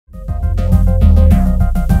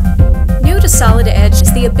gives Solid Edge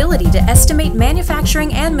the ability to estimate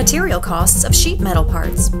manufacturing and material costs of sheet metal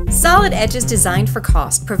parts. Solid Edge's Design for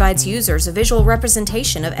Cost provides users a visual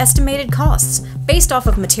representation of estimated costs based off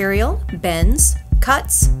of material, bends,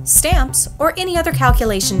 cuts, stamps, or any other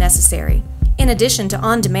calculation necessary. In addition to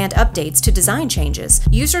on-demand updates to design changes,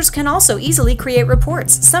 users can also easily create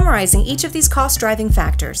reports summarizing each of these cost-driving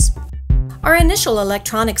factors. Our initial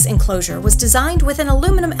electronics enclosure was designed with an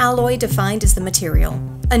aluminum alloy defined as the material.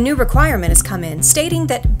 A new requirement has come in stating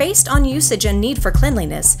that based on usage and need for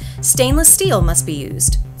cleanliness, stainless steel must be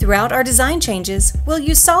used. Throughout our design changes, we'll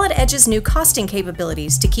use Solid Edge's new costing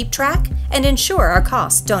capabilities to keep track and ensure our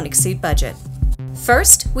costs don't exceed budget.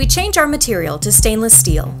 First, we change our material to stainless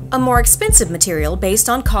steel, a more expensive material based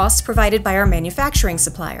on costs provided by our manufacturing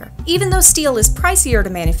supplier. Even though steel is pricier to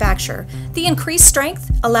manufacture, the increased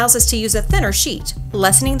strength allows us to use a thinner sheet,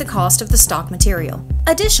 lessening the cost of the stock material.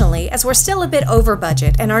 Additionally, as we're still a bit over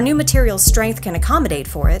budget and our new material's strength can accommodate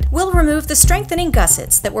for it, we'll remove the strengthening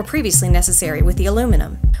gussets that were previously necessary with the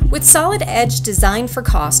aluminum. With Solid Edge Design for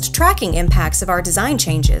Cost tracking impacts of our design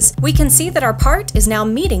changes, we can see that our part is now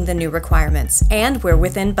meeting the new requirements, and we're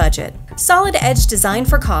within budget. Solid Edge Design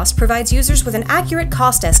for Cost provides users with an accurate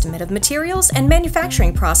cost estimate of materials and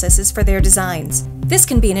manufacturing processes for their designs. This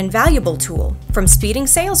can be an invaluable tool, from speeding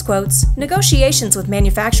sales quotes, negotiations with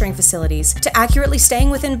manufacturing facilities, to accurately staying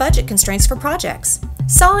within budget constraints for projects.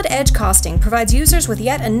 Solid Edge Costing provides users with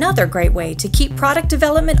yet another great way to keep product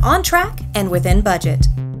development on track and within budget.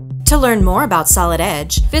 To learn more about Solid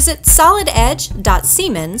Edge, visit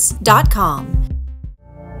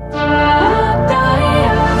solidedge.siemens.com.